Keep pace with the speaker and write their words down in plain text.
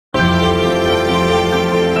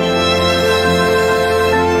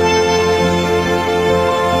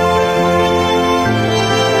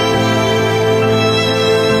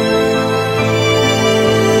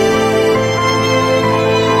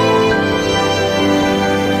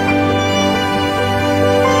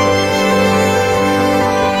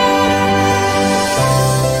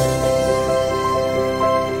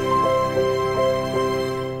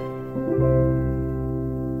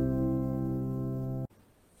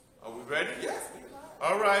Ready? Yes.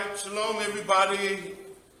 All right. Shalom, everybody.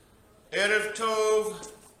 Erev Tov.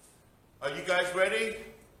 Are you guys ready?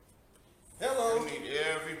 Hello. We need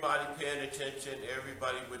everybody paying attention,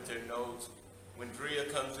 everybody with their notes. When Drea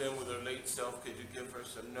comes in with her late self, could you give her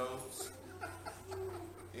some notes?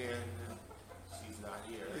 And she's not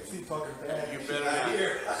here. She's talking bad. You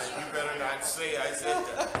better not say I said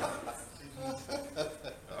that.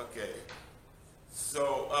 Okay.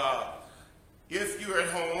 So, if you're at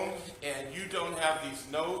home and you don't have these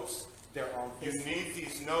notes, They're on you Facebook. need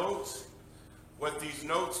these notes. What these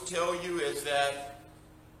notes tell you is that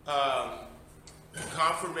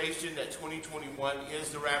confirmation that 2021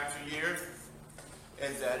 is the rapture year,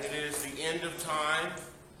 and that it is the end of time,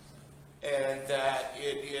 and that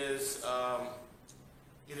it is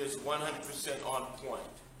 100% on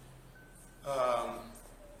point.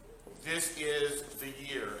 This is the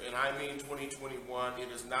year, and I mean 2021. It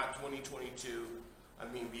is not 2022. I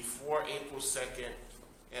mean before April 2nd,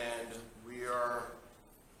 and we are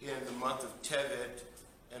in the month of Tevet,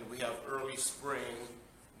 and we have early spring.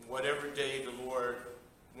 Whatever day the Lord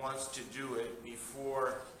wants to do it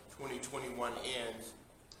before 2021 ends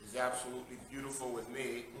is absolutely beautiful with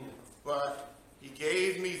me. But he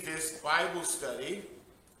gave me this Bible study.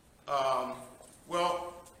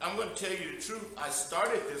 Well, I'm going to tell you the truth. I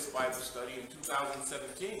started this Bible study in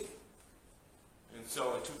 2017. And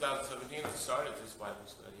so in 2017, I started this Bible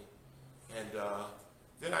study. And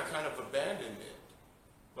then I kind of abandoned it.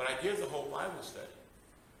 But I did the whole Bible study.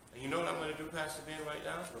 And you know what I'm going to do, Pastor Ben, right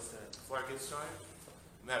now? What's that? Before I get started?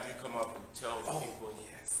 I'm going to have you come up and tell the people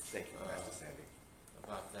Yes. Thank you, Pastor Sandy.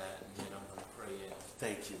 about that. And then I'm going to pray in.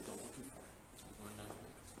 Thank you. Don't look too far.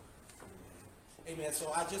 Amen. So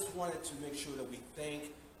I just wanted to make sure that we thank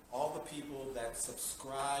all the people that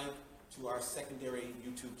subscribe to our secondary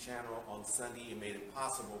YouTube channel on Sunday and made it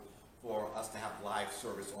possible for us to have live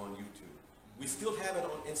service on YouTube. We still have it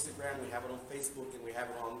on Instagram, we have it on Facebook, and we have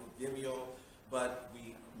it on Vimeo, but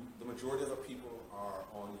the majority of the people are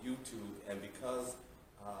on YouTube, and because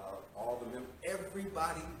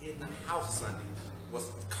everybody in the house Sunday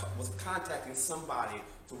was contacting somebody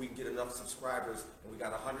so we can get enough subscribers, and we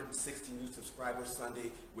got 160 new subscribers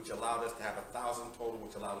Sunday, which allowed us to have 1,000 total,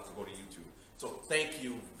 which allowed us to go to YouTube. So thank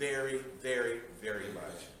you very, very, very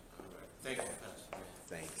much. All right. Thank you, Pastor Ben.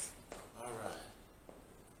 Thanks. All right.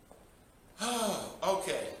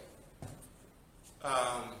 Okay.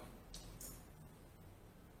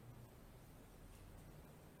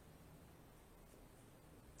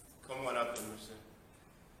 Come on up, Emerson.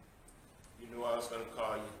 You knew I was going to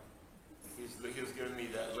call you. He was giving me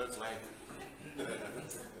that look like,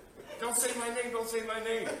 don't say my name, don't say my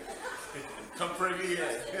name. Come pray me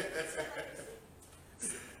in.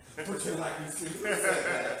 Put you like you see.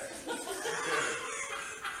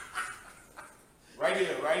 Right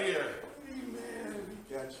here, right here. Amen. We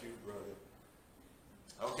got you, brother.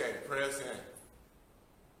 Okay, pray us in.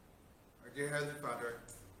 Our dear Heavenly Father,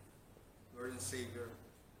 Lord and Savior,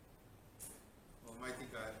 Almighty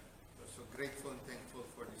God, we're so grateful and thankful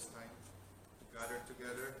for this time to gather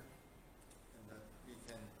together and that we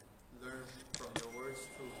can learn from your words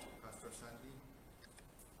through Pastor Sandy.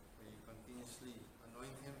 May you continuously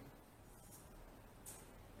anoint him.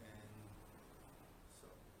 And so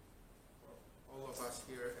for all of us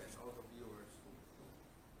here and all the viewers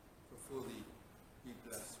to fully be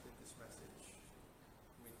blessed with this message.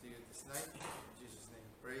 We to you this night. In Jesus' name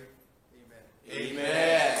we pray. Amen.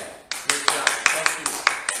 Amen. Good job. Thank you.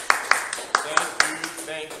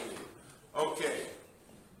 Thank you. Okay.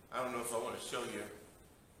 I don't know if I want to show you.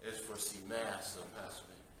 It's for see mass of Pastor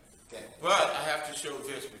Ben. Okay. But I have to show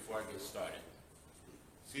this before I get started.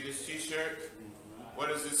 See this t-shirt? What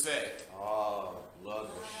does it say? Oh, blood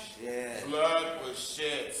was shed. Blood was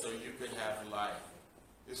shed so you could have life.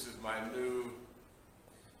 This is my new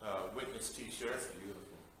witness t-shirt.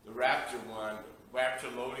 Beautiful. The Rapture one, Rapture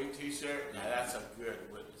Loading t-shirt. Now that's a good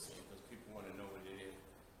witnessing because people want to know what it is.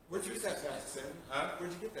 Where'd you get that, Pastor Sam? Huh?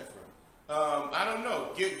 Where'd you get that from? I don't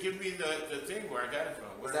know. Give me the thing where I got it from.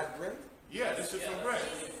 Was that Brent? Yeah, this is from Brent.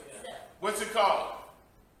 Yeah. What's it called?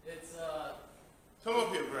 It's Come up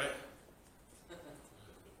here, Brent.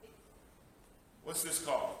 What's this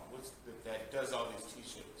called? What's that does all these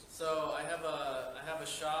t-shirts? so I have a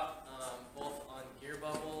shop both on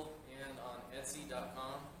Gearbubble and on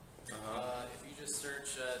Etsy.com. If you just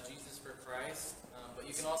search Jesus for Christ, but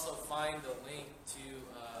you can also find the link to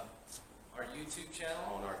our YouTube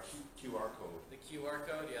channel, On our QR code. the QR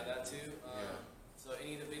code. Yeah, that too. Yeah. So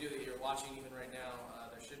any of the video that you're watching even right now,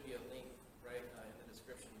 there should be a link right in the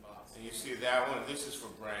description box. And you see that one? This is for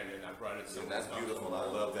Brandon. I brought it to That's beautiful. I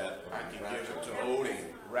love that. I can give it to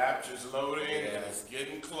loading. Rapture's loading, and Yeah. it's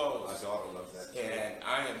getting been closed. My daughter loves that. And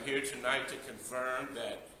I am here tonight to confirm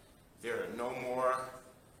that there are no more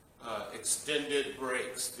extended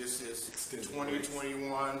breaks. This is Extended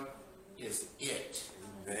 2021 is it.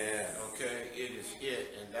 Man. Okay, it is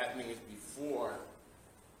it, and that means before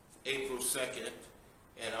April 2nd,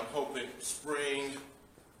 and I'm hoping spring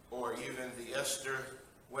or even the Esther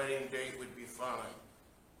wedding date would be fine.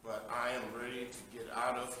 But I am ready to get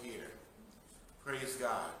out of here. Praise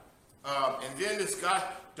God. And then this guy,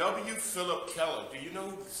 W. Philip Keller. Do you know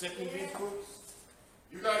who sent me these books?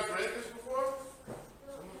 You guys read this before?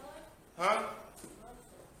 Huh?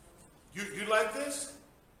 You like this?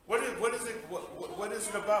 What is it? What is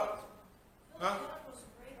it about? Huh?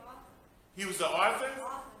 He was the author?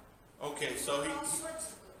 Okay, so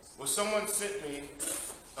well, someone sent me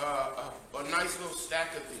a nice little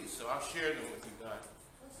stack of these, so I'll share them with you guys.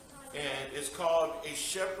 And it's called A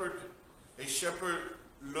Shepherd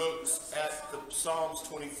Looks at the Psalms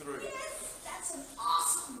 23. That's an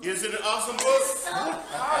awesome book. Is it an awesome book?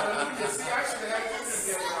 Hallelujah. See, I should have had you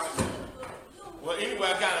together. Well, anyway,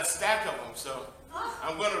 I got a stack of them, so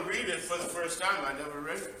I'm going to read it for the first time. I never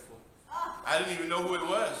read it before. I didn't even know who it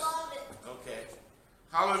was. Love it. Okay.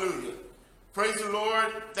 Hallelujah. Praise the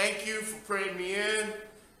Lord. Thank you for praying me in.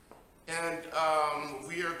 And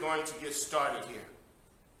we are going to get started here.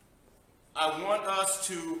 I want us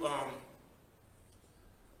to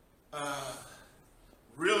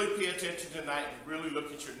really pay attention tonight and really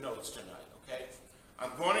look at your notes tonight, okay?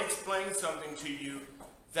 I'm going to explain something to you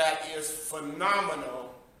that is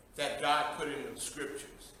phenomenal that God put in the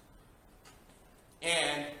scriptures.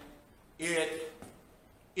 And it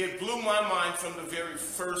blew my mind from the very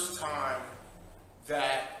first time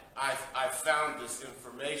that I found this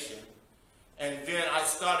information. And then I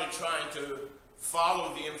started trying to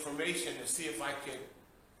follow the information to see if I could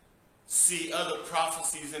see other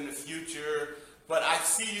prophecies in the future. But I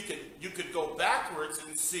see you could go backwards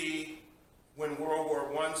and see when World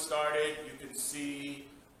War I started. You can see,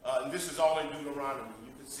 and this is all in Deuteronomy.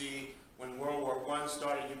 You can see when World War I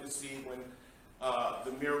started. You can see when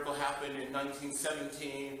the miracle happened in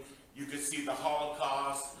 1917. You can see the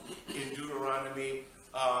Holocaust in Deuteronomy.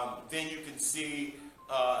 Then you can see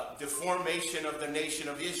the formation of the nation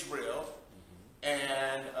of Israel,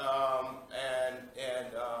 and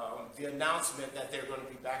the announcement that they're going to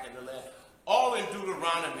be back in the land. All in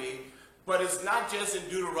Deuteronomy, but it's not just in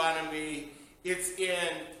Deuteronomy.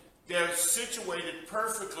 They're situated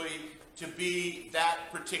perfectly to be that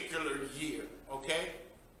particular year. Okay.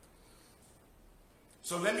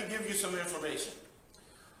 So let me give you some information.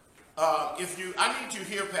 I need you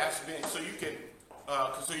here, Pastor Ben, so you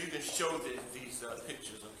can show these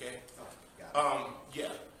pictures, okay?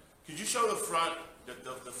 Yeah. Could you show the front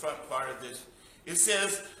part of this? It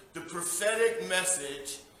says the prophetic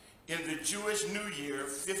message in the Jewish New Year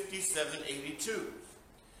 5782.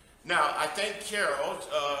 Now, I thank Carol.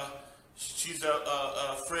 She's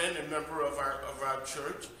a friend and member of our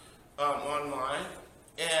church online,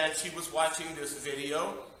 and she was watching this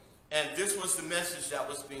video. And this was the message that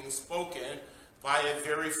was being spoken by a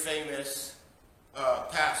very famous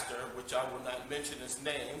pastor, which I will not mention his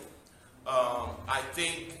name. I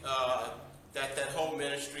think that whole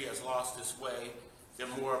ministry has lost its way. They're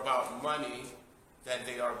more about money than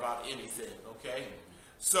they are about anything, okay?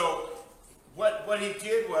 So what he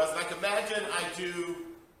did was, like, imagine I do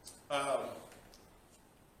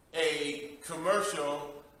a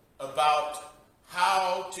commercial about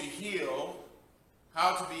how to be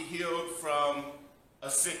healed from a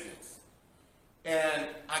sickness. And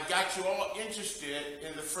I got you all interested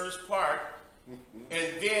in the first part,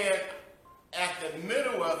 and then at the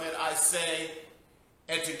middle of it, I say,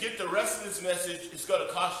 and to get the rest of this message, it's going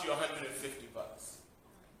to cost you $150.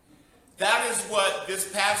 That is what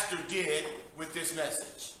this pastor did with this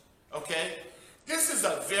message, okay? This is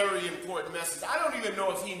a very important message. I don't even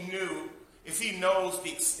know if he knows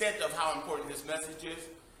the extent of how important this message is.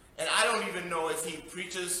 And I don't even know if he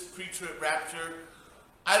preaches pre-trib rapture.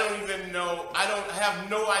 I don't even know. I have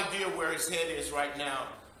no idea where his head is right now.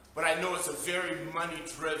 But I know it's a very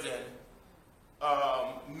money-driven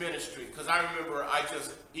ministry. Because I remember I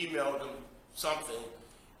just emailed him something.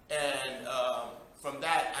 And from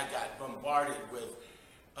that, I got bombarded with,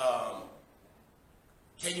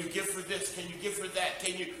 can you give for this? Can you give for that?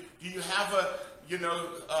 Do you have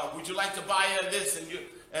would you like to buy this?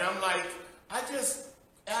 And I'm like, I just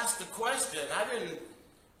asked the question.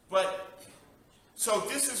 So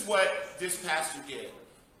this is what this pastor did.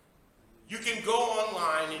 You can go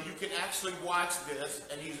online and you can actually watch this,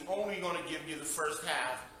 and he's only going to give you the first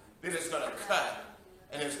half, then it's going to cut,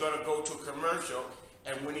 and it's going to go to a commercial,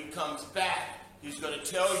 and when he comes back, he's going to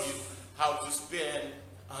tell you how to spend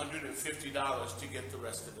 $150 to get the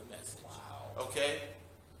rest of the message. Wow. Okay?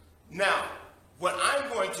 Now, what I'm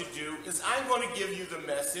going to do is I'm going to give you the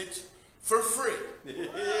message for free.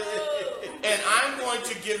 And I'm going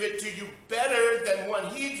to give it to you better than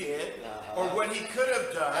what he did or what he could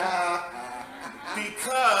have done,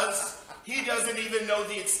 because he doesn't even know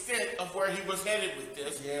the extent of where he was headed with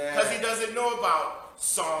this, because he doesn't know about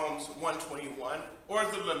Psalms 121 or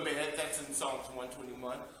the lament that's in Psalms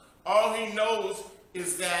 121. All he knows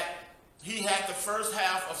is that he had the first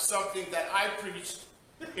half of something that I preached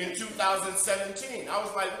in 2017. I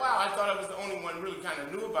was like, wow, I thought I was the only one really kind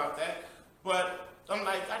of knew about that. But I'm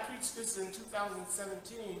like, I preached this in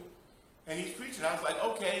 2017, and he's preaching. I was like,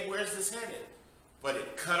 okay, where's this headed? But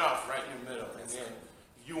it cut off right in the middle. And then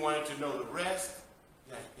if you wanted to know the rest,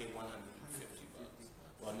 you had to pay $150.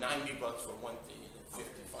 Well, $90 for one thing, and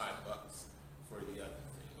 $55 for the other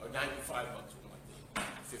thing. Or $95 for one thing,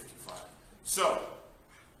 55. So,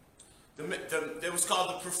 it was called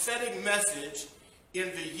the prophetic message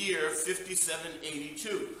in the year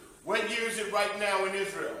 5782. What year is it right now in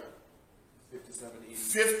Israel?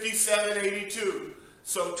 5782.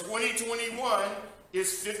 So 2021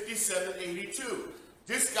 is 5782.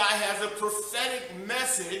 This guy has a prophetic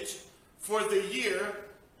message for the year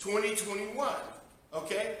 2021.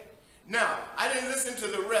 Okay? Now, I didn't listen to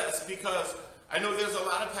the rest because I know there's a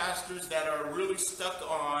lot of pastors that are really stuck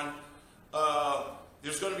on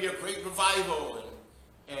there's going to be a great revival,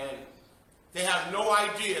 and they have no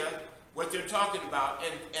idea what they're talking about.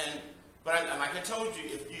 But like I told you,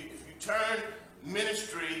 if you turn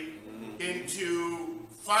ministry into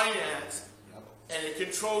finance and it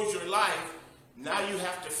controls your life, now you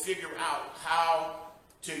have to figure out how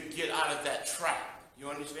to get out of that trap. You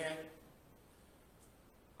understand?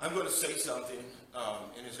 I'm going to say something,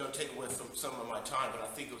 and it's going to take away from some of my time, but I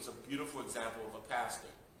think it was a beautiful example of a pastor.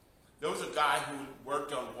 There was a guy who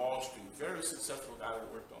worked on Wall Street, very successful guy who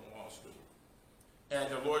worked on Wall Street. And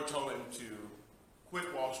the Lord told him to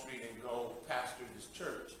quit Wall Street and go pastor this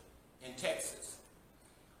church in Texas.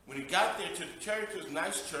 When he got there to the church, it was a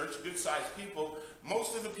nice church, good-sized people.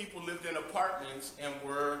 Most of the people lived in apartments and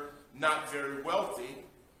were not very wealthy.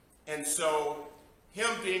 And so him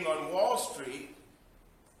being on Wall Street,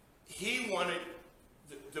 he wanted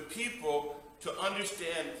the people to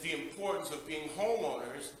understand the importance of being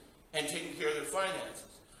homeowners and taking care of their finances.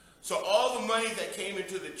 So all the money that came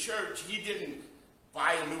into the church, he didn't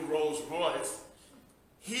buy a new Rolls Royce.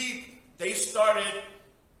 They started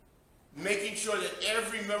making sure that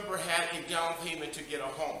every member had a down payment to get a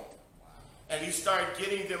home. And he started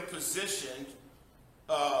getting them positioned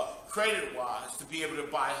credit-wise to be able to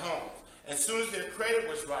buy homes. As soon as their credit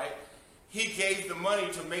was right, he gave the money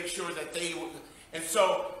to make sure that they would. And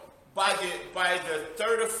so by the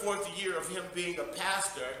third or fourth year of him being a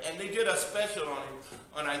pastor, and they did a special on him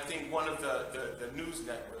on, I think, one of the news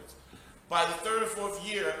networks. By the third or fourth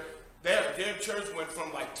year, their church went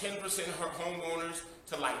from like 10% homeowners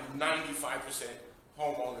to like 95%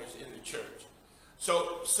 homeowners in the church.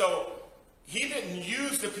 So he didn't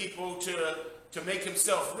use the people to make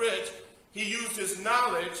himself rich. He used his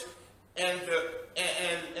knowledge and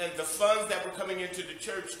the funds that were coming into the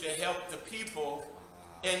church to help the people.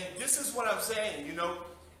 And this is what I'm saying,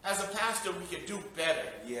 as a pastor, we can do better.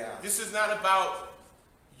 Yeah. This is not about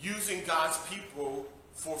using God's people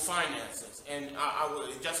for finances. And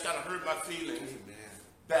it just kind of hurt my feelings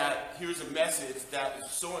that here's a message that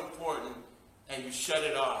is so important and you shut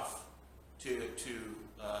it off to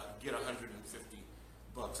get $150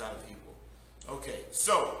 out of people. Okay,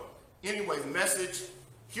 so anyway,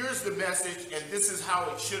 here's the message, and this is how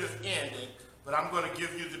it should have ended, but I'm going to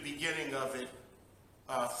give you the beginning of it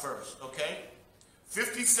first, okay?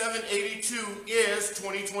 5782 is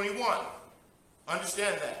 2021.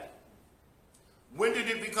 Understand that. When did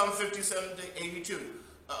it become 5782?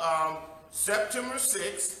 September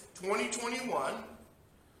 6, 2021.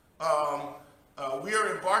 We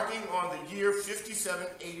are embarking on the year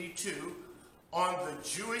 5782 on the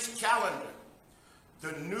Jewish calendar.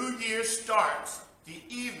 The new year starts the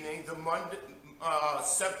evening, the Monday,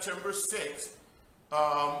 September 6th,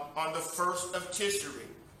 on the 1st of Tishri.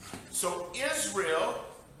 So Israel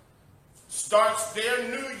starts their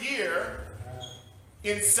new year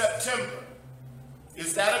in September.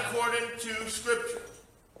 Is that according to Scripture?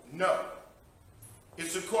 No.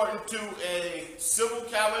 It's according to a civil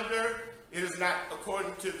calendar. It is not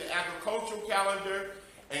according to the agricultural calendar.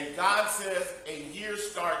 And God says a year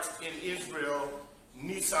starts in Israel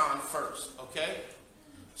Nisan 1st, okay?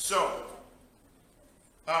 So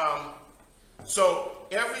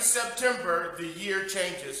every September, the year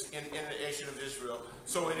changes in the nation of Israel.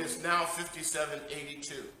 So it is now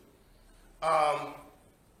 5782.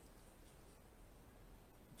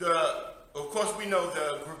 we know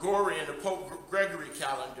the Gregorian, the Pope Gregory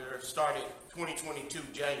calendar started 2022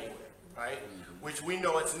 January, right? Which we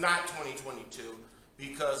know it's not 2022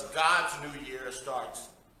 because God's New Year starts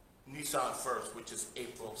Nisan 1st, which is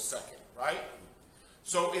April 2nd, right?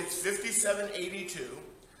 So it's 5782.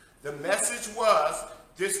 The message was,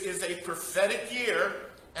 this is a prophetic year,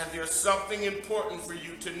 and there's something important for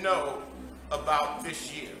you to know about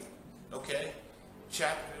this year, okay?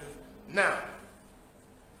 Now,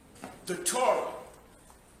 the Torah.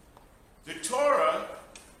 The Torah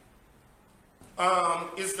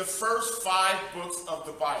is the first 5 books of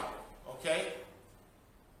the Bible, okay?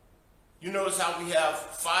 You notice how we have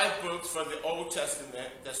 5 books for the Old Testament,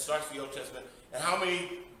 that starts the Old Testament, and how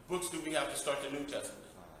many books do we have to start the New Testament?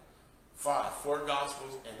 5, 4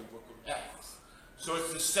 Gospels and the book of Acts. So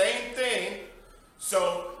it's the same thing.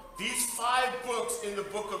 So these 5 books in the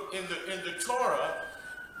book of in the Torah,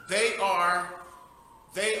 they are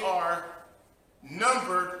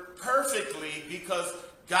numbered perfectly because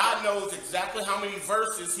God knows exactly how many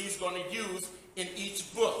verses he's going to use in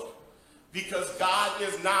each book. Because God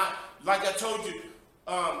is not, like I told you,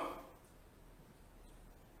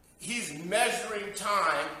 he's measuring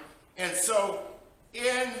time. And so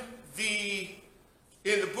in the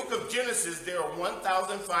book of Genesis, there are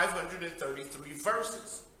 1,533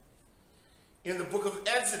 verses. In the book of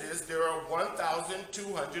Exodus, there are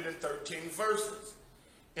 1,213 verses.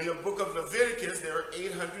 In the book of Leviticus, there are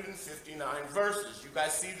 859 verses. You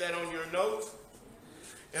guys see that on your notes?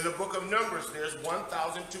 In the book of Numbers, there's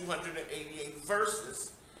 1,288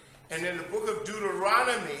 verses. And in the book of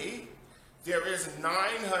Deuteronomy, there is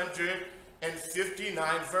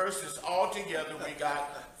 959 verses. Altogether, we got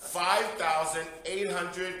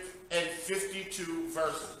 5,852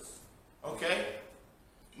 verses. Okay?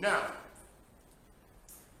 Now,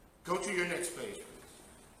 go to your next page, please.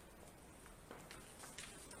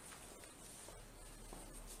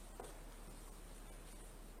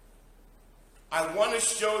 I want to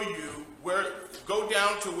show you go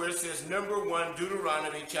down to where it says number 1,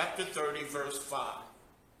 Deuteronomy chapter 30, verse 5.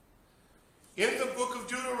 In the book of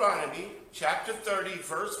Deuteronomy, chapter 30,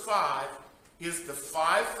 verse 5, is the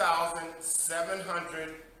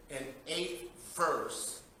 5,708th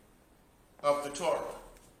verse of the Torah.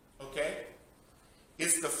 Okay?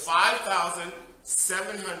 It's the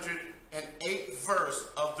 5,708th verse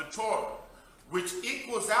of the Torah, which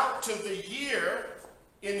equals out to the year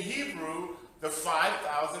in Hebrew, the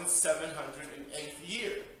 5,708th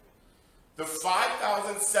year. The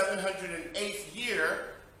 5,708th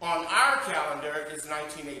year on our calendar is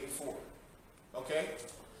 1984. Okay?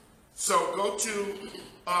 So go to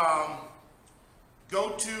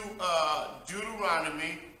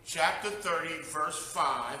Deuteronomy chapter 30, verse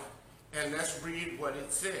 5, and let's read what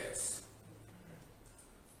it says.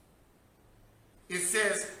 It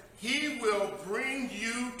says, he will bring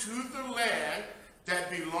you to the land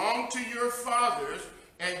that belonged to your fathers,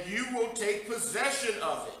 and you will take possession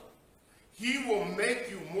of it. He will make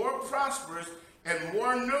you more prosperous and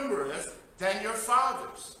more numerous than your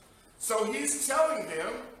fathers. So he's telling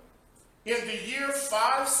them, in the year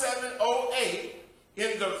 5708,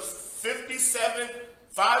 in the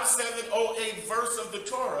 5708 verse of the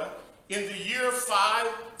Torah, in the year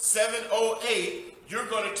 5708, you're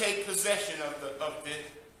going to take possession of the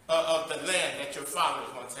land that your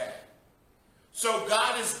fathers once had. So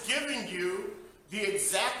God is giving you the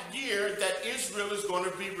exact year that Israel is going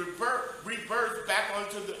to be rebirthed back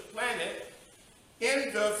onto the planet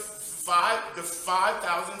in the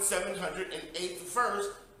 5,708th verse,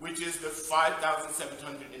 which is the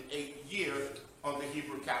 5,708th year on the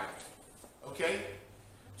Hebrew calendar. Okay?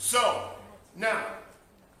 So, now,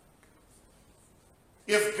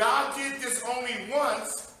 if God did this only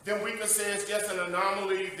once, then we can say it's just an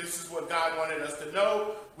anomaly. This is what God wanted us to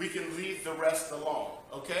know. We can leave the rest alone,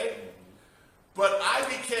 okay? But I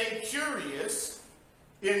became curious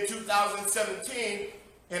in 2017,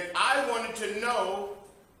 and I wanted to know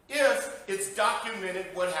if it's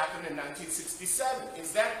documented what happened in 1967.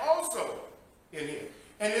 Is that also in here?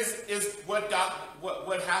 And is what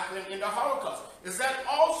happened in the Holocaust? Is that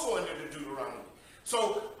also under the Deuteronomy?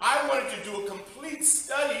 So I wanted to do a complete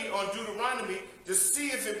study on Deuteronomy to see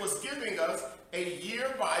if it was giving us a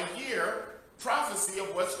year-by-year prophecy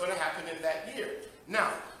of what's going to happen in that year.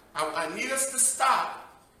 Now, I need us to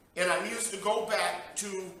stop, and I need us to go back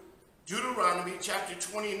to Deuteronomy chapter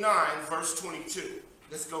 29, verse 22.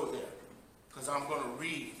 Let's go there, because I'm going to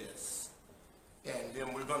read this. And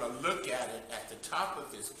then we're going to look at it at the top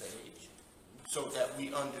of this page so that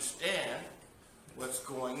we understand what's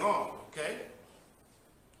going on, okay?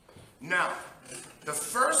 Now, the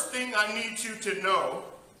first thing I need you to know,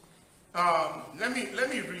 let me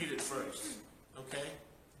read it first, okay?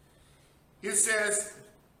 It says,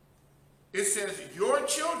 your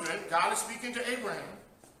children, God is speaking to Abraham,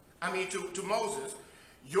 to Moses,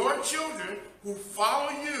 your children who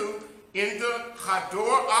follow you in the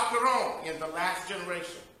Hador Akaron, in the last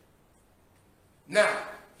generation. Now,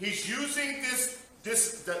 he's using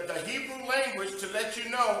the Hebrew language to let you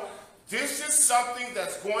know this is something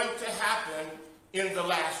that's going to happen in the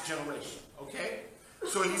last generation, okay?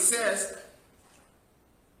 So he says,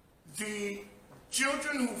 the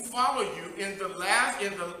children who follow you in the Lador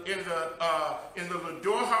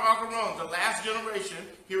HaAkaron, the last generation,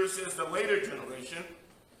 here it says the later generation,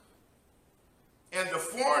 and the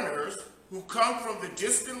foreigners who come from the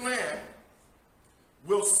distant land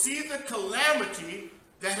will see the calamity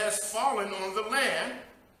that has fallen on the land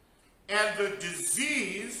and the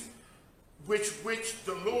disease which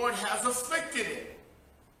the Lord has afflicted it.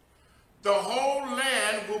 The whole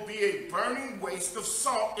land will be a burning waste of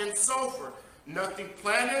salt and sulfur. Nothing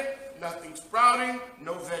planted, nothing sprouting,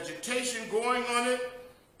 no vegetation going on it.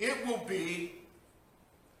 It will be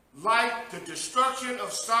like the destruction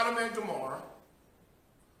of Sodom and Gomorrah,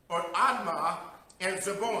 or Admah and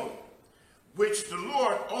Zeboim, which the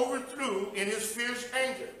Lord overthrew in his fierce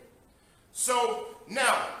anger. So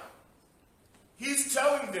now, he's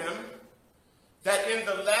telling them that in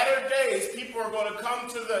the latter days, people are going to come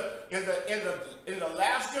to in the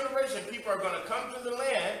last generation, people are going to come to the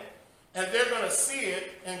land, and they're going to see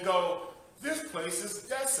it and go, this place is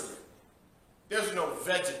desolate. There's no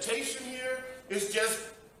vegetation here. It's just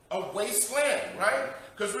a wasteland, right?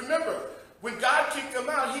 Because remember, when God kicked them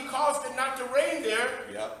out, he caused it not to rain there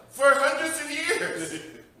for hundreds of years.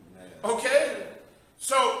 Okay?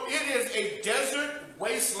 So it is a desert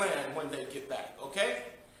wasteland when they get back, okay?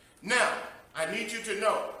 Now, I need you to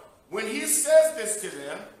know, when he says this to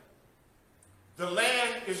them, the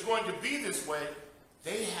land is going to be this way,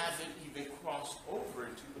 they haven't even crossed over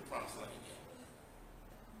into the promised land yet.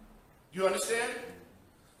 You understand?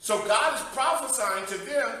 So God is prophesying to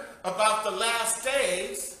them about the last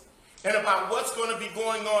days and about what's going to be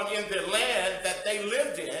going on in their land that they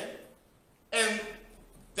lived in, and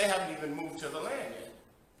they haven't even moved to the land yet.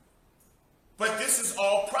 But this is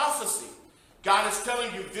all prophecy. God is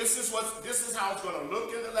telling you this is how it's going to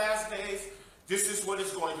look in the last days. This is what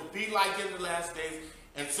it's going to be like in the last days.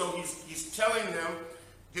 And so he's telling them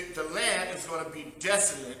that the land is going to be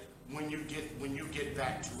desolate when you get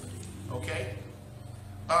back to it. Okay?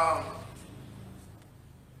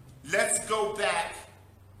 Let's go back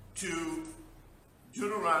to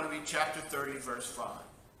Deuteronomy chapter 30, verse 5.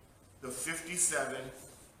 The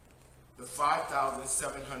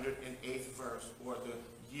 5,708th verse, or the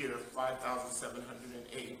year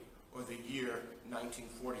 5,708, or the year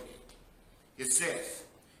 1948. It says,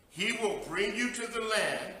 he will bring you to the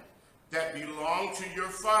land that belonged to your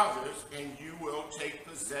fathers, and you will take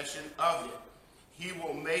possession of it. He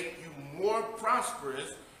will make you more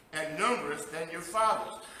prosperous and numerous than your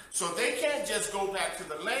fathers. So they can't just go back to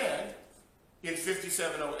the land in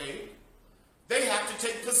 5708. They have to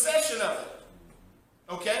take possession of it.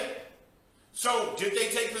 Okay? So did they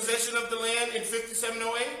take possession of the land in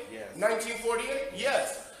 5708? Yes. 1948?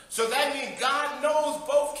 Yes. So that means God knows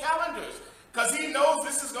both calendars, because he knows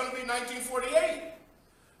this is going to be 1948.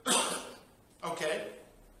 Okay?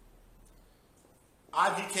 I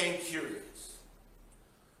became curious.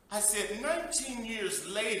 I said, 19 years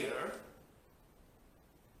later,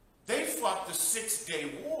 they fought the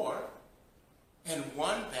 6-Day War and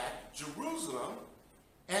won back Jerusalem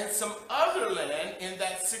and some other land in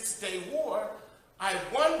that 6-Day War. I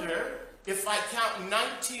wonder if I count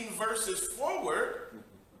 19 verses forward,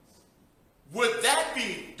 would that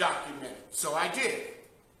be documented? So I did.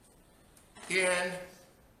 In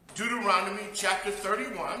Deuteronomy chapter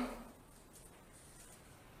 31,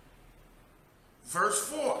 verse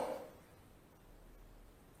 4,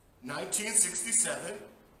 1967,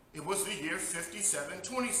 it was the year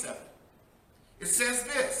 5727. It says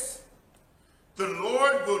this, the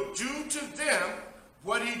Lord will do to them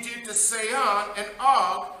what he did to Sihon and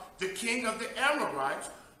Og, the king of the Amorites,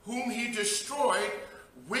 whom he destroyed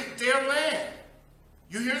with their land.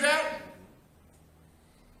 You hear that?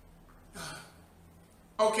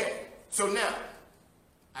 Okay, so now,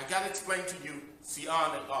 I got to explain to you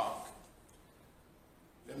Sihon and Og.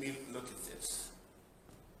 Let me look at this.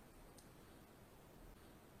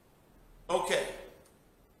 Okay.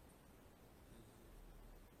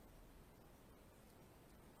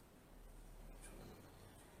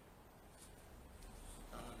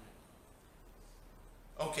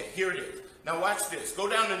 Okay, here it is. Now watch this. Go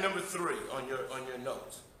down to number 3 on your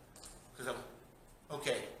notes.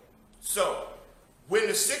 Okay. So when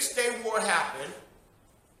the 6-Day War happened,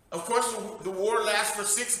 Of course, the war lasts for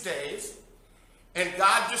 6 days, and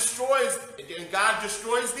God destroys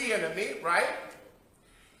the enemy, right?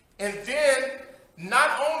 And then,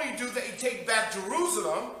 not only do they take back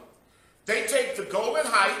Jerusalem, they take the Golan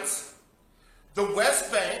Heights, the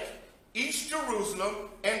West Bank, East Jerusalem,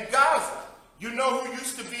 and Gaza. You know who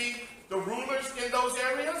used to be the rulers in those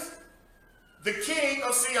areas? The king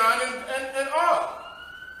of Sihon and Og,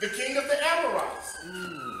 the king of the Amorites.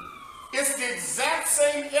 It's the exact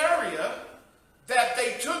same area that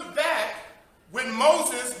they took back when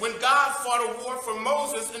God fought a war for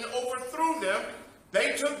Moses and overthrew them.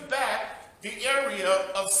 They took back the area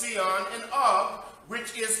of Sihon and Og,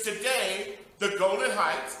 which is today the Golan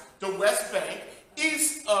Heights, the West Bank,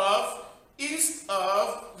 east of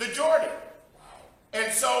the Jordan.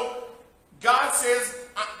 And so God says,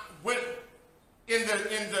 in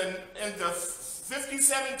the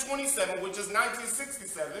 57-27, which is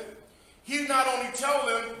 1967, he's not only telling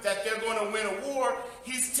them that they're going to win a war,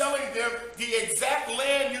 he's telling them the exact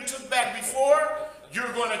land you took back before,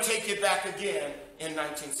 you're going to take it back again in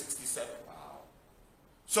 1967. Wow.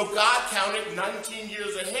 So God counted 19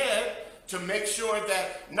 years ahead to make sure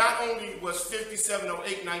that not only was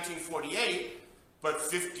 5708 1948, but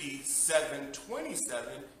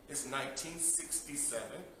 5727 is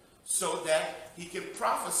 1967, so that he can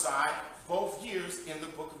prophesy both years in the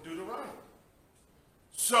book of Deuteronomy.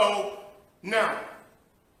 So now,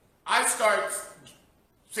 I start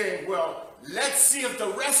saying, well, let's see if the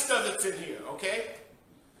rest of it's in here, okay?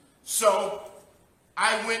 So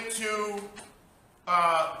I went to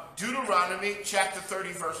Deuteronomy chapter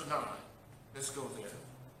 30, verse 9. Let's go there.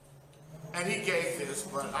 And he gave this,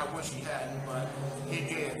 but I wish he hadn't, but he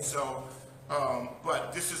did. So,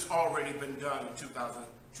 but this has already been done in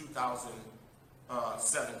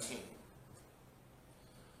 2017.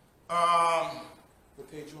 What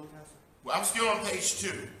page you on, Pastor? Well, I'm still on page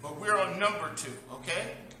 2, but we're on number 2,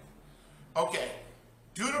 okay? Okay.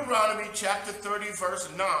 Deuteronomy chapter 30, verse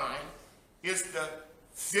 9 is the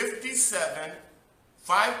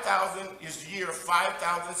 5,000 is year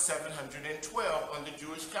 5,712 on the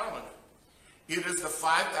Jewish calendar. It is the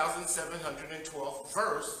 5,712th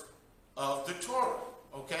verse of the Torah,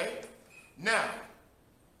 okay? Now,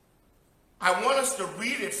 I want us to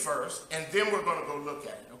read it first, and then we're going to go look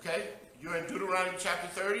at it, okay? You're in Deuteronomy chapter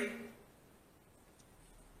 30?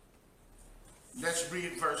 Let's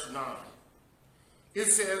read verse 9. It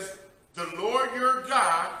says, "The Lord your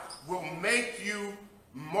God will make you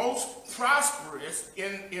most prosperous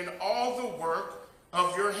in all the work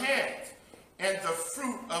of your hands, and the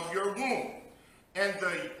fruit of your womb, and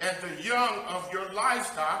the young of your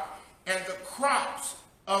livestock, and the crops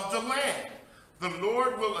of the land. The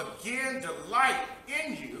Lord will again delight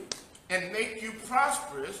in you and make you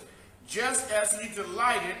prosperous, just as he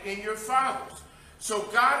delighted in your fathers." So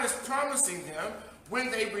God is promising them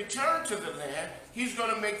when they return to the land, he's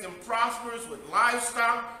going to make them prosperous with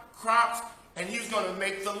livestock, crops, and he's going to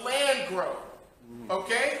make the land grow.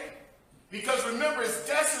 Okay? Because remember, it's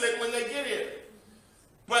desolate when they get here.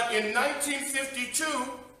 But in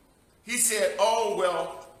 1952, he said, oh,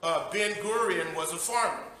 well, Ben-Gurion was a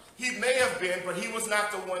farmer. He may have been, but he was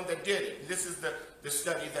not the one that did it. This is the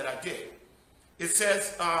study that I did. It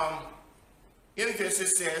says, in this, it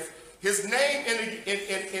says, his name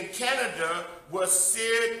in Canada was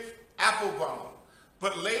Sid Applebaum,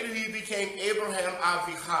 but later he became Abraham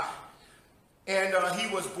Avihai. And he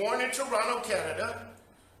was born in Toronto, Canada,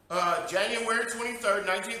 January 23rd,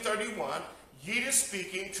 1931,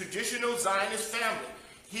 Yiddish-speaking, traditional Zionist family.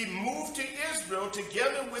 He moved to Israel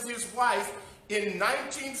together with his wife in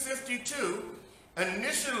 1952.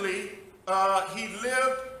 Initially, he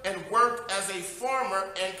lived and worked as a farmer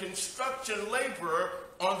and construction laborer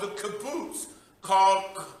on the kibbutz called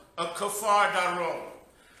Kfar Darom.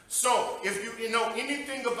 So, if you know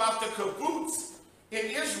anything about the kibbutz in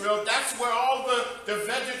Israel, that's where all the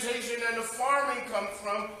vegetation and the farming comes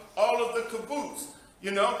from, all of the kibbutz,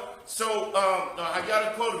 you know. So, I got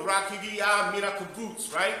to quote, Rakigia Mira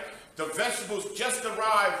kibbutz, right? The vegetables just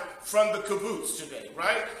arrived from the kibbutz today,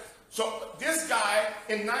 right? So, this guy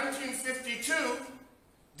in 1952,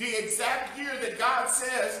 the exact year that God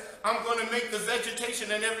says, I'm going to make the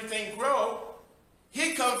vegetation and everything grow,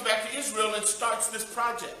 he comes back to Israel and starts this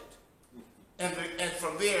project. And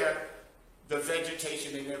from there, the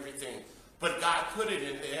vegetation and everything. But God put it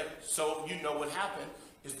in there, so you know what happened,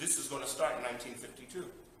 is this is going to start in 1952.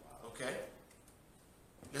 Okay?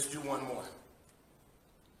 Let's do one more.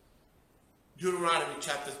 Deuteronomy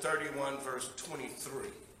chapter 31, verse 23.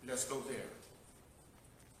 Let's go there.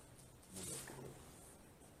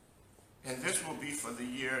 And this will be for the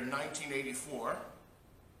year 1984.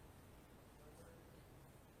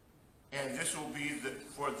 and this will be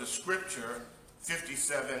for the scripture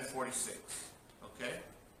 57:46. Okay?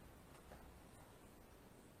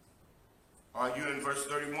 Are you in verse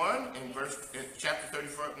 31 and chapter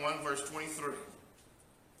 31, verse 23?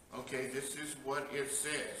 Okay, this is what it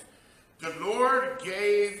says. The Lord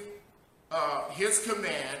gave his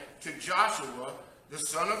command to Joshua, the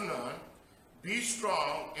son of Nun, be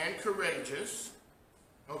strong and courageous,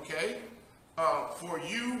 okay? For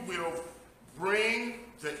you will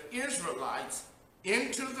bring the Israelites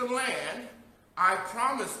into the land I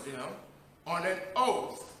promised them on an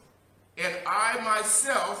oath, and I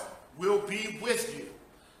myself will be with you.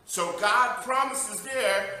 So God promises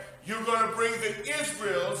there, you're going to bring the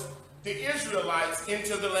Israelites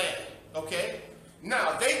into the land, okay?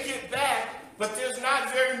 Now, they get back, but there's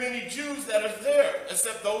not very many Jews that are there,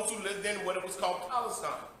 except those who lived in what it was called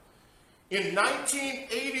Palestine. In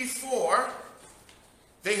 1984,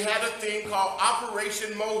 they had a thing called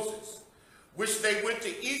Operation Moses, which they went to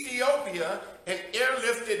Ethiopia and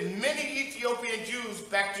airlifted many Ethiopian Jews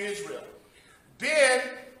back to Israel. Then,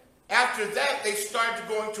 after that, they started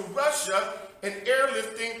going to Russia and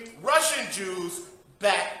airlifting Russian Jews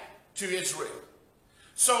back to Israel.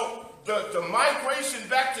 So the migration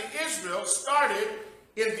back to Israel started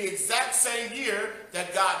in the exact same year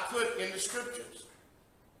that God put in the scriptures.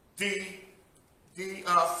 The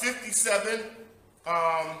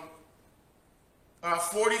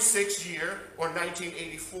 46 year, or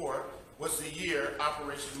 1984, was the year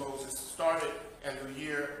Operation Moses started, and the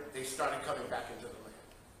year they started coming back into the land.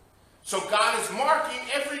 So God is marking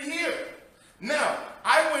every year. Now,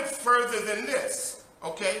 I went further than this,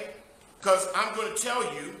 okay? Because I'm going to tell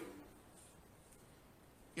you,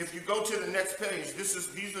 if you go to the next page, these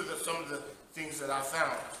are some of the things that I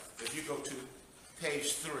found. If you go to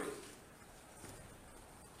page 3.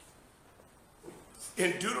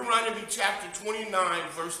 In Deuteronomy chapter 29,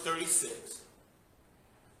 verse 36,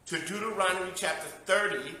 to Deuteronomy chapter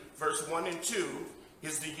 30, verse 1 and 2,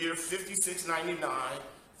 is the year 5699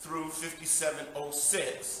 through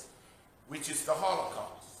 5706, which is the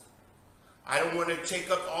Holocaust. I don't want to take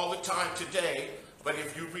up all the time today, but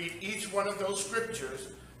if you read each one of those scriptures,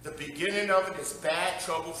 the beginning of it is bad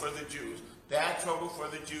trouble for the Jews. Bad trouble for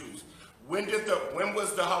the Jews. When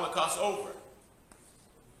was the Holocaust over?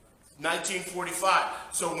 1945.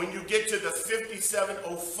 So when you get to the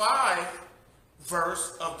 5705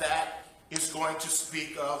 verse of that, it's going to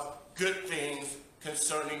speak of good things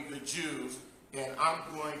concerning the Jews. And I'm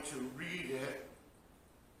going to read it.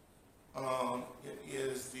 It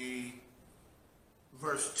is the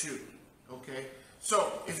verse 2. Okay?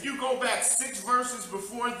 So if you go back 6 verses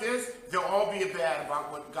before this, they'll all be bad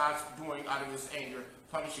about what God's doing out of his anger,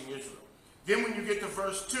 punishing Israel. Then when you get to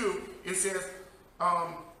verse 2, it says,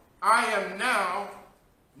 I am now,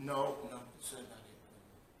 no, it's not it.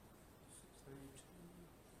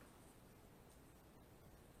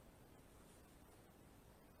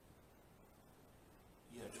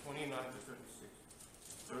 29 to 36,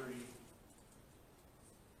 30,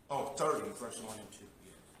 verse 1 and 2,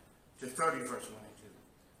 yes. To 30, verse 1 and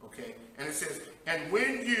 2, okay? And it says, and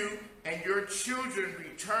when you and your children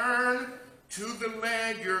return to the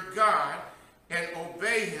land your God and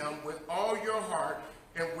obey him with all your heart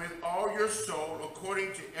and with all your soul,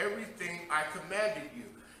 according to everything I commanded you.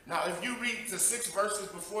 Now, if you read the 6 verses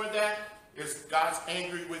before that, is God's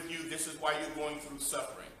angry with you. This is why you're going through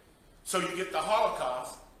suffering. So you get the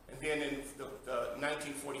Holocaust, and then in the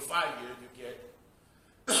 1945 year, you get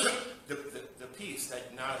the peace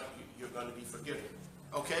that now you're going to be forgiven.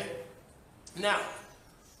 Okay? Now,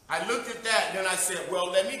 I looked at that, and then I said, well,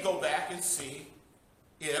 let me go back and see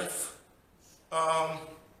if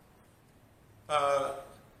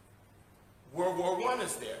World War I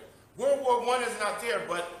is there. World War I is not there,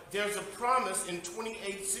 but there's a promise in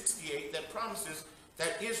 2868 that promises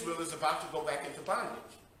that Israel is about to go back into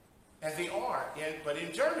bondage. And they are, but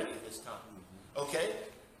in Germany this time. Okay?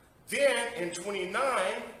 Then in 29,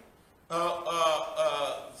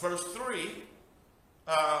 verse 3,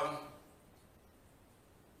 no,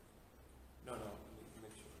 let me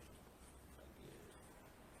make sure.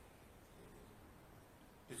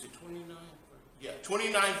 Is it 29? Yeah,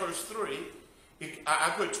 29 verse 3.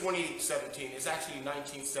 I put 2017. It's actually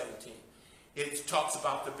 1917. It talks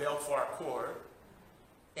about the Balfour Accord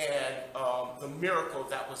and the miracle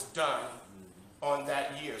that was done on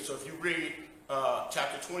that year. So if you read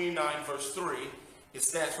chapter 29, verse 3, it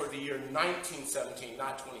stands for the year 1917,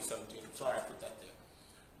 not 2017. I'm sorry I put that there.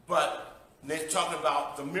 But they're talking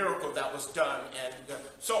about the miracle that was done. And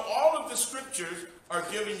so all of the scriptures are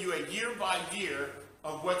giving you a year by year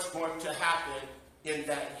of what's going to happen in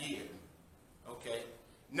that year. Okay?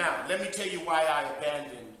 Now, let me tell you why I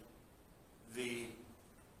abandoned the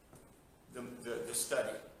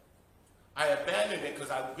study. I abandoned it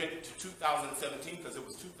because I went to 2017, because it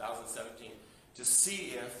was 2017, to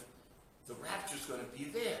see if the rapture's going to be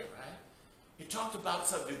there, right? It talked about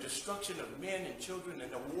the destruction of men and children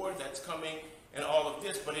and the war that's coming and all of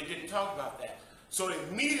this, but it didn't talk about that. So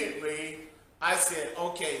immediately I said,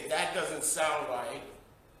 okay, that doesn't sound right.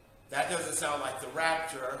 That doesn't sound like the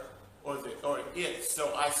rapture or it.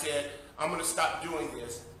 So I said, I'm going to stop doing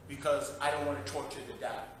this because I don't want to torture the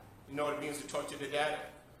data. You know what it means to torture the data?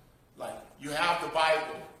 Like, you have the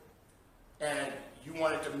Bible, and you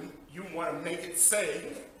want to make it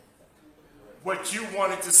say what you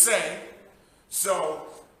want it to say, so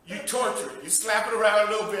you torture it. You slap it around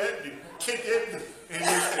a little bit, you kick it, and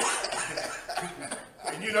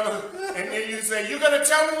then you say, you're going to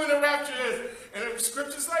tell me when the rapture is. And the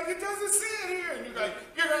scripture's like, it doesn't say it here. And you're like,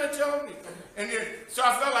 you're going to tell me. And then, so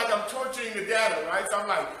I felt like I'm torturing the data, right? So I'm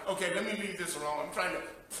like, okay, let me leave this alone. I'm trying to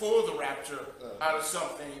pull the rapture out of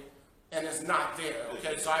something, and it's not there.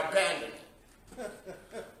 Okay, so I abandoned it.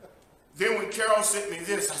 Then when Carol sent me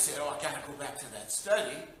this, I said, oh, I got to go back to that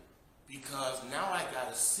study, because now I got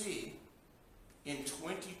to see in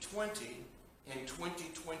 2020 and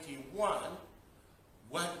 2021,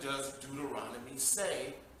 what does Deuteronomy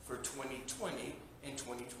say for 2020 and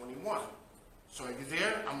 2021? So are you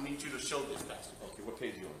there? I'm going to need you to show this passage. Okay, what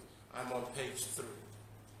page are you on? I'm on page 3.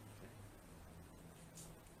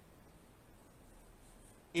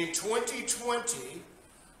 In 2020,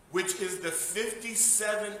 which is the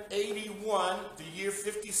 5781, the year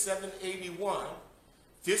 5781,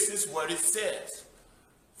 this is what it says.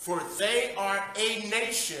 For they are a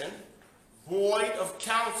nation void of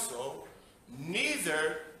counsel,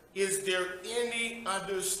 neither is there any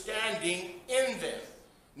understanding in them.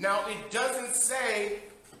 Now, it doesn't say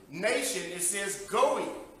nation, it says going,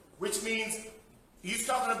 which means he's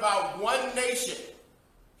talking about one nation.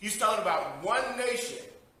 He's talking about one nation.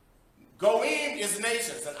 Goim is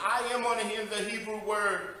nations, and I am on him, the Hebrew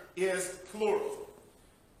word is plural.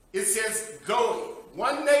 It says going.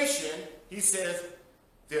 One nation, he says,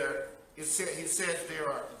 they are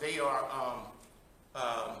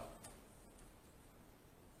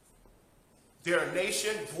they're a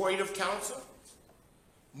nation void of counsel,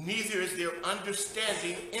 neither is there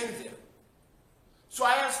understanding in them. So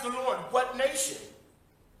I asked the Lord, what nation?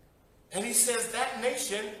 And he says that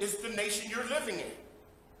nation is the nation you're living in.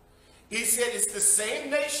 He said it's the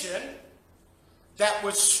same nation that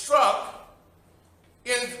was struck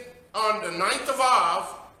on the 9th of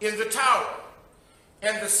Av in the tower,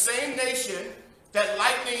 and the same nation that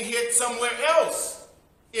lightning hit somewhere else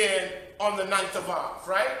on the 9th of Av,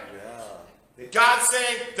 right? Yeah. God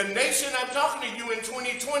saying, the nation I'm talking to you in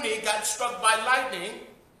 2020 got struck by lightning,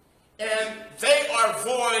 and they are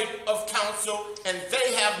void of counsel, and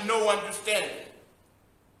they have no understanding.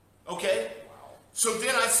 Okay? Wow. So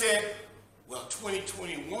then I said, well,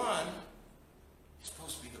 2021 is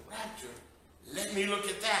supposed to be the rapture. Let me look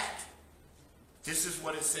at that. This is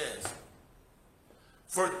what it says.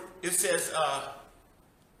 It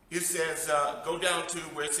says, go down to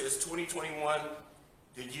where it says 2021,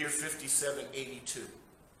 the year 5782.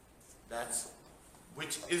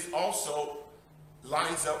 Which is also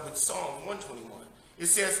lines up with Psalm 121. It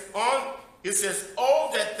says, oh,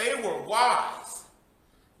 that they were wise,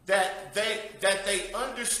 that they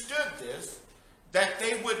understood this, that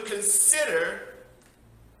they would consider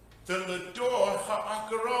the Lador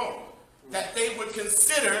Ha'akaron, that they would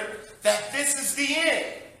consider that this is the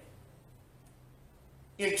end.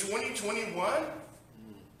 In 2021,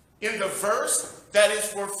 in the verse that is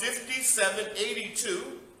for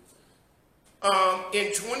 5782,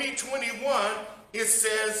 in 2021, it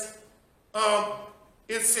says, oh,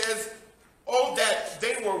 that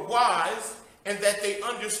they were wise and that they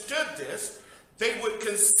understood this, they would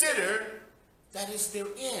consider that is their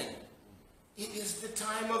end. It is the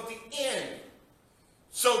time of the end.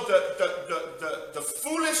 So the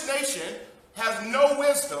foolish nation has no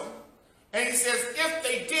wisdom, and he says if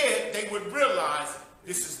they did, they would realize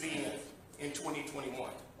this is the end in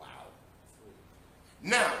 2021. Wow.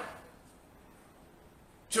 Now,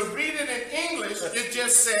 to read it in English, it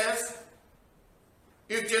just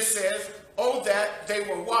says, oh, that they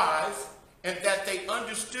were wise and that they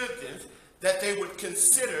understood this, that they would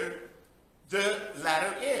consider the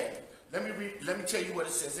latter end. Let me tell you what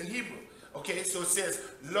it says in Hebrew. Okay, so it says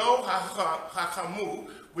lo hakamu,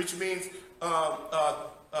 which means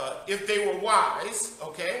if they were wise.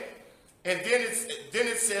 Okay, and then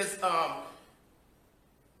it says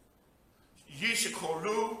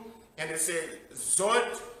yishikolu, and it says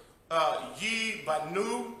zot yi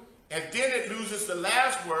banu, and then it loses the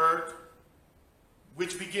last word,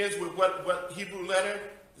 which begins with what Hebrew letter?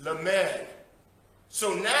 Lamed.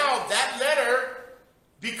 So now that letter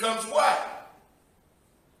becomes what?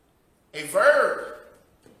 A verb.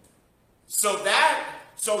 So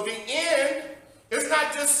the end is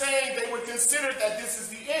not just saying they would consider that this is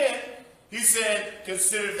the end. He said,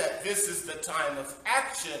 consider that this is the time of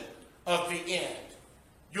action of the end.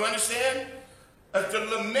 You understand? The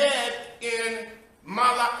lamed in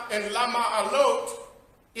Lama Alot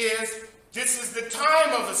is, this is the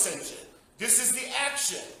time of ascension. This is the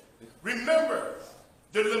action. Remember,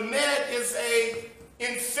 the lamed is a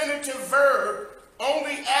infinitive verb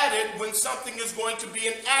only added when something is going to be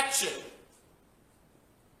in action.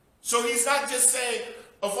 So he's not just saying,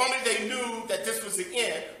 if only they knew that this was the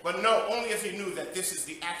end, but no, only if he knew that this is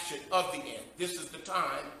the action of the end. This is the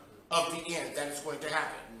time of the end that is going to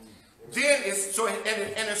happen. Then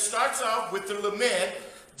it starts off with the lamed,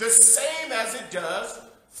 the same as it does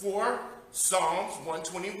for Psalms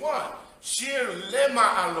 121. Shir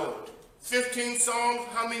lema alot. 15 songs,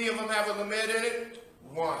 how many of them have a lamed in it?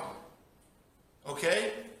 1.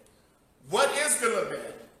 Okay? What is the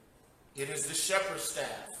lamed? It is the shepherd's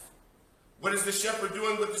staff. What is the shepherd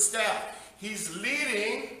doing with the staff? He's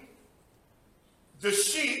leading the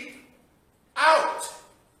sheep out.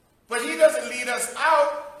 But he doesn't lead us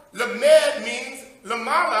out. Lamed means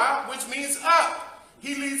lamala, which means up.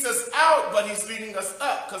 He leads us out, but he's leading us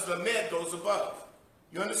up because lamed goes above.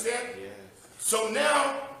 You understand? Yes. So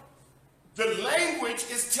now the language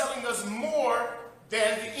is telling us more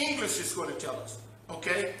than the English is going to tell us.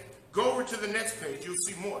 Okay? Go over to the next page. You'll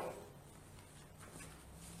see more.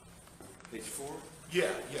 Page 4? Yeah,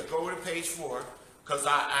 go over to page 4, because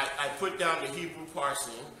I put down the Hebrew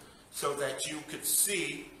parsing so that you could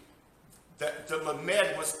see that the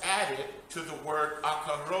lamed was added to the word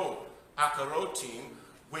akarotim,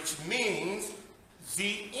 which means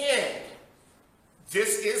the end.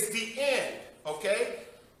 This is the end, okay?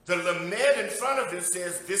 The lamed in front of it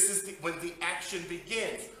says this is when the action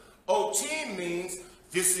begins. Otim means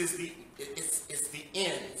this is it's the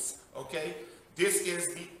ends, okay? This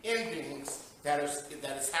is the endings that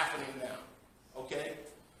is happening now, okay?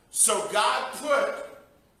 So God put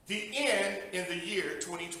the end in the year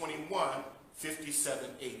 2021,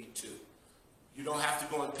 5782. You don't have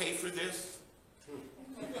to go and pay for this.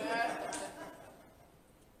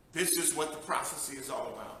 This is what the prophecy is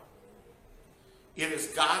all about. It is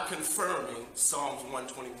God confirming Psalms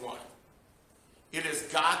 121. It is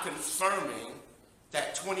God confirming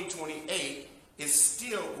that 2028 is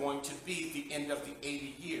still going to be the end of the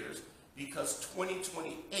 80 years, because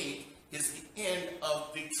 2028 is the end of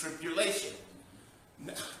the tribulation.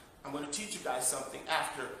 Now, I'm going to teach you guys something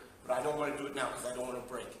after, but I don't want to do it now because I don't want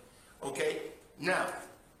to break. Okay? Now,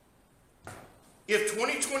 if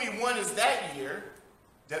 2021 is that year,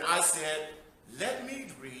 then I said, let me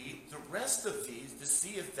read the rest of these to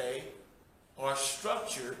see if they are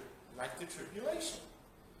structured like the tribulation.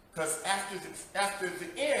 Because after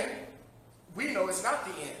the end, we know it's not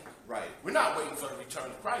the end. Right. We're not waiting for the return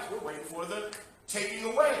of Christ. We're waiting for the taking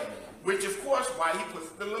away. Which, of course, why he puts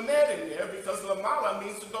the lamed in there, because lamala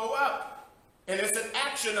means to go up. And it's an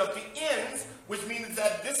action of the ends, which means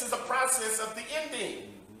that this is a process of the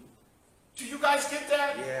ending. Do you guys get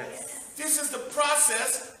that? Yes. This is the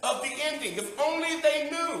process of the ending. If only they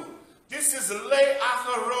knew. This is le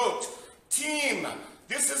acharot, team.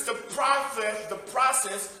 This is the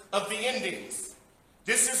process of the endings.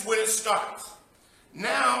 This is where it starts.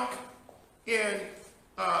 Now, in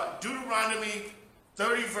Deuteronomy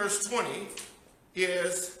 30, verse 20,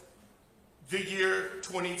 is the year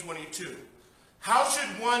 2022. How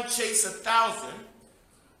should one chase 1,000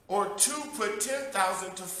 or two put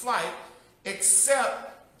 10,000 to flight,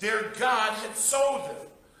 except their God had sold them?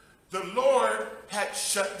 The Lord had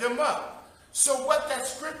shut them up. So what that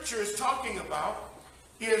scripture is talking about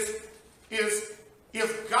is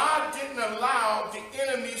if God didn't allow the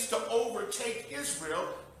enemies to overtake Israel,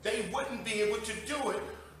 they wouldn't be able to do it.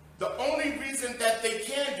 The only reason that they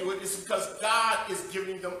can do it is because God is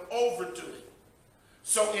giving them over to it.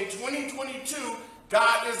 So in 2022,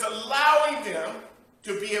 God is allowing them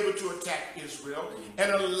to be able to attack Israel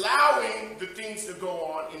and allowing the things to go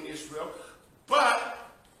on in Israel. But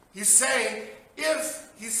he's saying,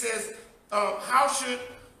 how should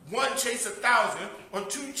one chase 1,000 or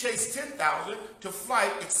two chase 10,000 to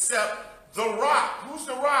flight except the rock? Who's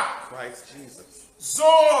the rock? Christ Jesus.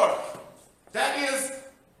 Zor. That is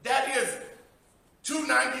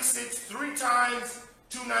 296, 3 times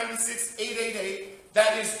 296, 888.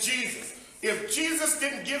 That is Jesus. If Jesus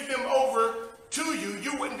didn't give them over to you,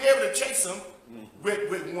 you wouldn't be able to chase them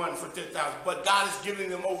with one for 10,000. But God is giving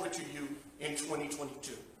them over to you in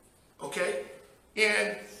 2022. Okay?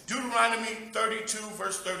 in Deuteronomy 32,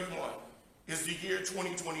 verse 31, is the year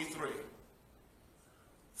 2023.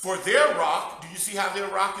 For their rock, do you see how their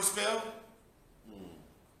rock is spelled?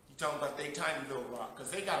 You're talking about they tiny little rock,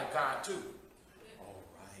 because they got a God too. All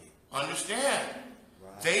right. Understand?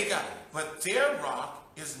 Right. They got, but their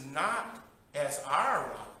rock is not as our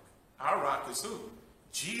rock. Our rock is who?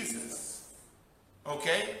 Jesus.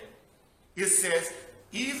 Okay? It says,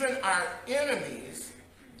 even our enemies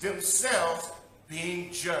themselves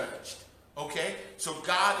being judged. Okay? So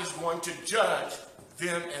God is going to judge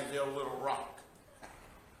them and their little rock.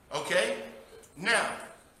 Okay? Now,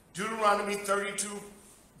 Deuteronomy 32,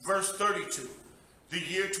 verse 32, the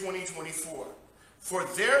year 2024. For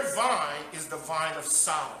their vine is the vine of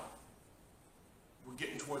Sodom. We're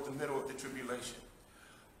getting toward the middle of the tribulation.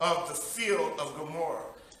 Of the field of Gomorrah.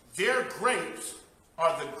 Their grapes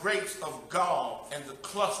are the grapes of gall, and the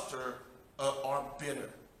cluster are bitter.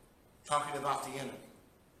 Talking about the enemy.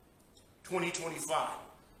 2025,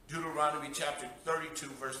 Deuteronomy chapter 32,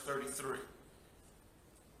 verse 33.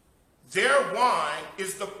 Their wine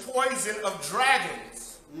is the poison of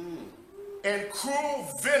dragons and cruel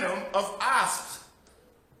venom of asps.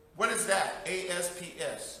 What is that?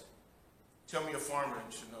 A-S-P-S. Tell me a farmer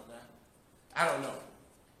should know that. I don't know.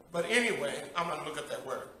 But anyway, I'm going to look up that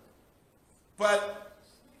word. But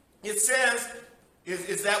it says,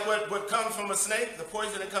 is that what comes from a snake? The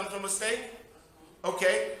poison that comes from a snake?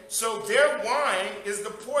 Okay, so their wine is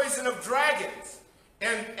the poison of dragons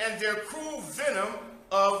and their cruel venom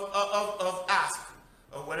of asp,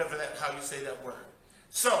 or whatever that, how you say that word.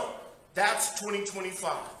 So that's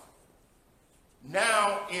 2025.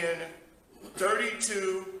 Now in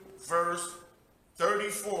 32 verse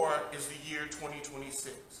 34 is the year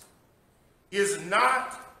 2026. Is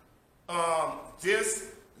not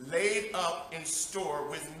this laid up in store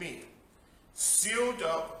with me, sealed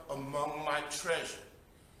up among my treasure?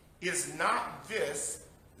 Is not this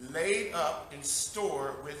laid up in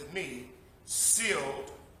store with me,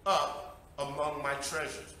 sealed up among my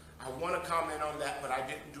treasures? I want to comment on that, but I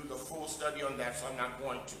didn't do the full study on that, so I'm not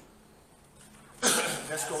going to.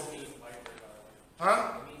 Let's go.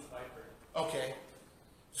 Huh? It means viper. Okay.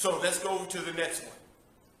 So let's go to the next one.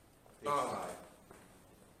 Page 5.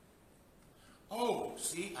 Oh,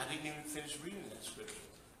 see, I didn't even finish reading that scripture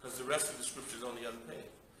because the rest of the scripture is on the other page.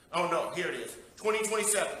 Oh, no, here it is.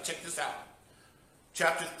 2027. Check this out.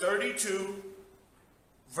 Chapter 32,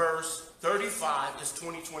 verse 35 is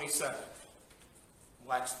 2027.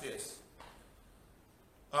 Watch this.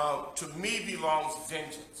 To me belongs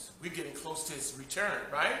vengeance. We're getting close to his return,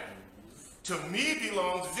 right? To me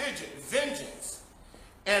belongs vengeance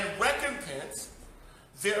and recompense.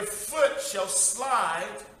 Their foot shall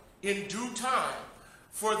slide in due time,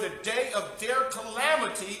 for the day of their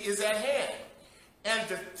calamity is at hand, and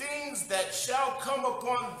the things that shall come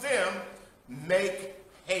upon them make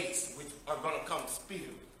haste, which are going to come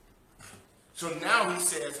speedily. So now he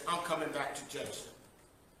says, I'm coming back to judge them.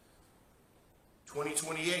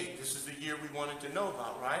 2028, this is the year we wanted to know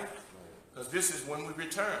about, right? Because this is when we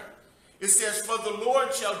return. It says, for the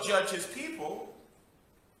Lord shall judge his people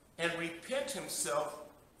and repent himself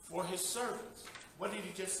for his servants. What did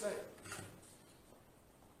he just say?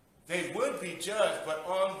 They would be judged, but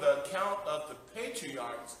on the account of the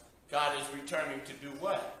patriarchs, God is returning to do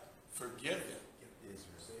what? Forgive them.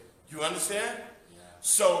 You understand? Yeah.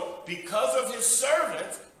 So because of his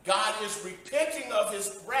servants, God is repenting of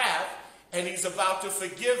his wrath, and he's about to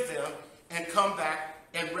forgive them and come back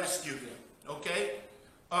and rescue them. Okay?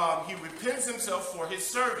 He repents himself for his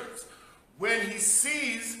servants. When he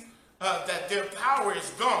sees that their power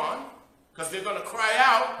is gone, because they're going to cry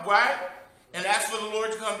out, right? And ask for the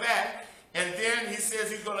Lord to come back. And then he says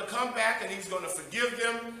he's going to come back and he's going to forgive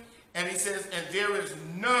them. And he says, and there is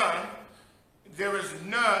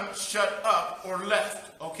none shut up or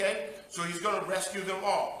left. Okay? So he's going to rescue them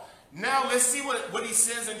all. Now let's see what he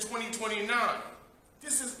says in 2029.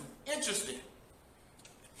 This is interesting.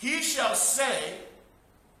 He shall say,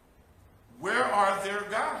 where are their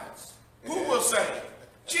gods? Who will say?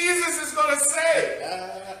 Jesus is going to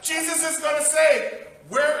say. Jesus is going to say,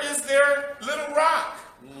 where is their little rock?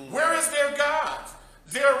 Where is their God?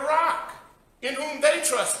 Their rock in whom they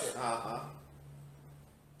trusted.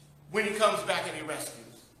 When he comes back and he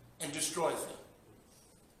rescues and destroys them.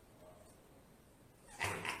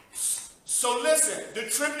 So listen, the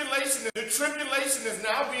tribulation is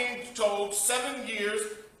now being told 7 years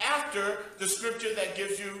after the scripture that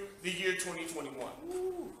gives you the year 2021.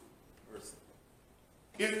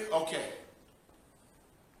 Okay.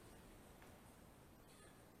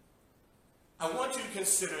 I want you to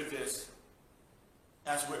consider this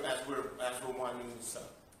as we're winding this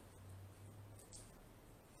up.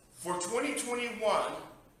 for 2021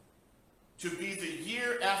 to be the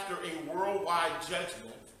year after a worldwide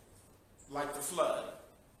judgment, like the flood,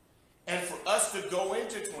 and for us to go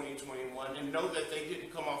into 2021 and know that they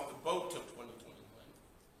didn't come off the boat till 2021,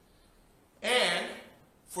 and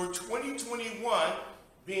for 2021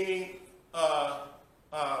 being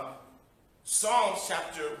Psalms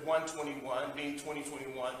chapter 121 being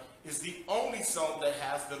 2021 is the only psalm that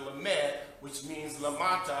has the lamed, which means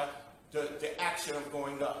lamata, the action of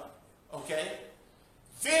going up. Okay?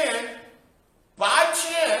 Then, by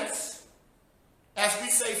chance, as we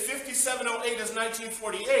say 5708 is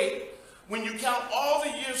 1948, when you count all the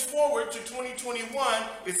years forward to 2021,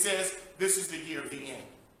 it says this is the year of the end.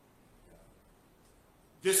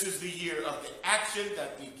 This is the year of the action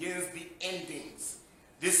that begins the endings.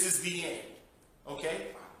 This is the end. Okay?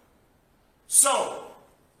 So,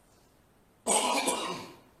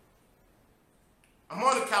 I'm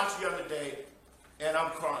on the couch the other day and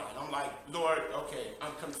I'm crying. I'm like, Lord, okay,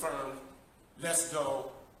 I'm confirmed. Let's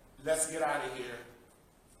go. Let's get out of here.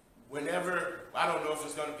 Whenever, I don't know if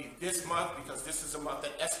it's going to be this month because this is a month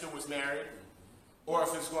that Esther was married, or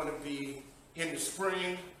if it's going to be in the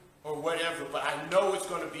spring or whatever, but I know it's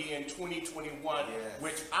going to be in 2021, yes.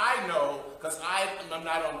 Which I know because I'm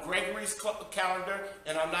not on Gregory's calendar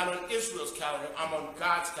and I'm not on Israel's calendar. I'm on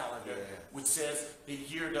God's calendar, yes. Which says the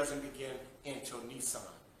year doesn't begin until Nisan.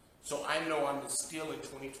 So I know I'm still in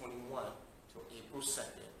 2021 till April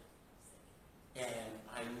 2nd. And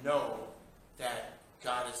I know that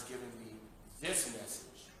God has given me this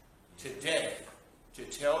message today to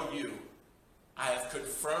tell you I have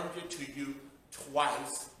confirmed it to you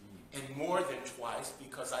twice and more than twice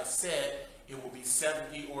because I said it will be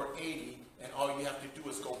 70 or 80 and all you have to do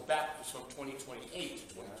is go backwards from 2028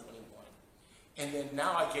 to 2021. And then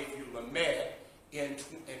now I gave you Lamed in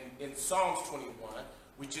Psalms 21,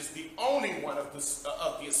 which is the only one of the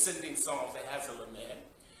ascending psalms that has a Lamed.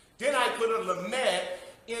 Then I put a Lamed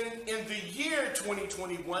in the year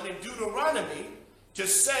 2021 in Deuteronomy to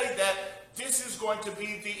say that this is going to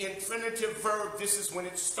be the infinitive verb. This is when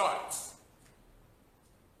it starts.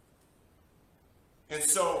 And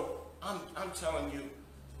so I'm telling you,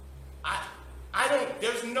 I don't.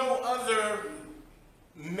 There's no other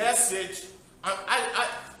message.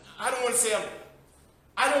 I don't want to say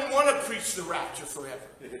I don't want to preach the rapture forever.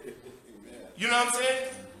 You know what I'm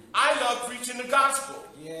saying? I love preaching the gospel.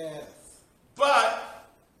 Yes. But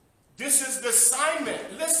this is the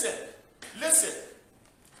assignment. Listen.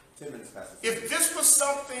 If this was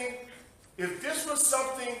something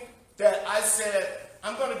that I said,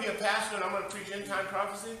 I'm going to be a pastor and I'm going to preach end-time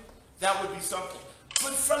prophecy, that would be something.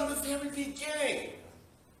 But from the very beginning,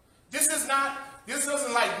 this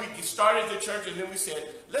wasn't like we started the church and then we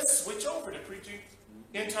said, let's switch over to preaching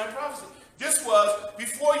end-time prophecy. This was,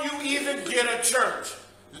 before you even get a church,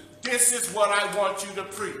 this is what I want you to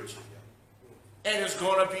preach. And it's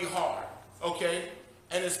going to be hard, okay?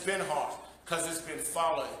 And it's been hard because it's been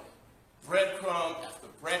following breadcrumb after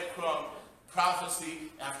breadcrumb,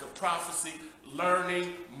 prophecy after prophecy,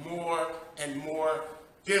 learning more and more.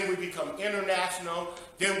 Then we become international.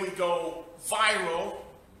 Then we go viral.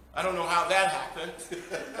 I don't know how that happened.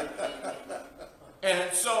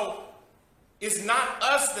 And so it's not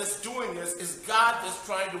us that's doing this. It's God that's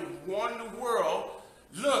trying to warn the world.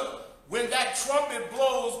 Look, when that trumpet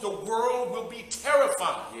blows, the world will be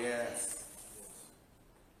terrified. Yes.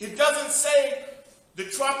 It doesn't say the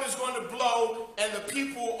trumpet is going to blow and the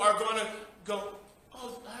people are going to go,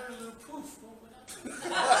 oh, I heard a little poof.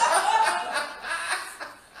 What happened?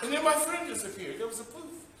 And then my friend disappeared. There was a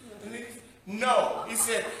poof. And then, no, he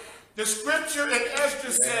said, the scripture in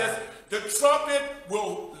Esther says the trumpet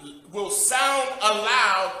will sound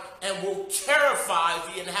aloud and will terrify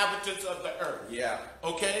the inhabitants of the earth. Yeah.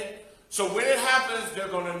 Okay? So when it happens, they're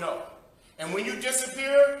going to know. And when you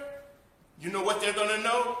disappear, you know what they're going to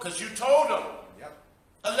know? Because you told them. Yep.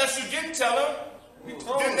 Unless you didn't tell them,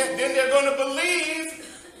 then they're going to believe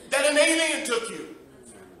that an alien took you.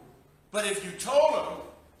 But if you told them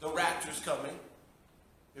the rapture's coming,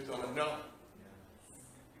 they're going to know.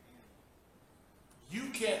 You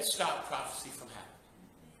can't stop prophecy from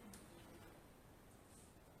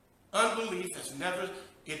happening. Unbelief has never,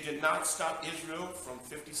 it did not stop Israel from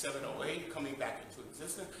 5708 coming back into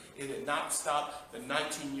existence. It did not stop the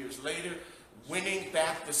 19 years later winning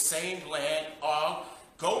back the same land of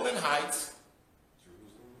Golden Heights,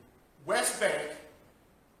 West Bank,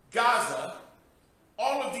 Gaza.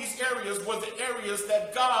 All of these areas were the areas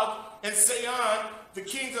that Gog and Sihon, the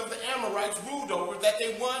kings of the Amorites, ruled over, that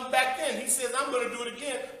they won back then. He says, I'm going to do it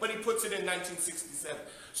again, but he puts it in 1967.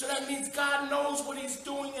 So that means God knows what he's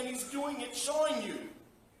doing, and he's doing it, showing you.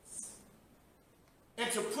 And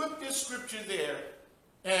to put this scripture there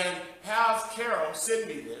and have Carol send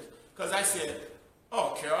me this, because I said,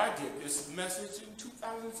 oh, Carol, I did this message in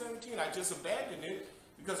 2017. I just abandoned it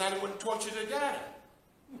because I didn't want to torture the data.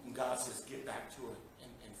 And God says, get back to it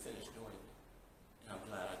and finish doing it. And I'm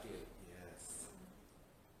glad I did. Yes.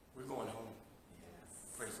 We're going home.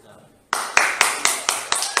 Yes. Praise God.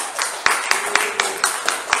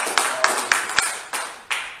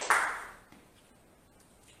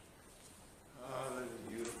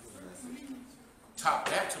 Top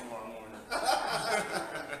that tomorrow morning.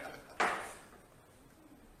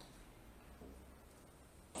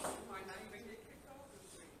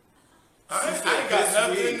 I got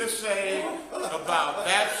nothing to say about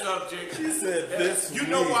that subject. She said this You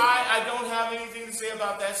know week. why I don't have anything to say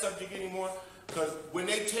about that subject anymore? Because when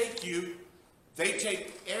they take you, they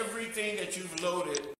take everything that you've loaded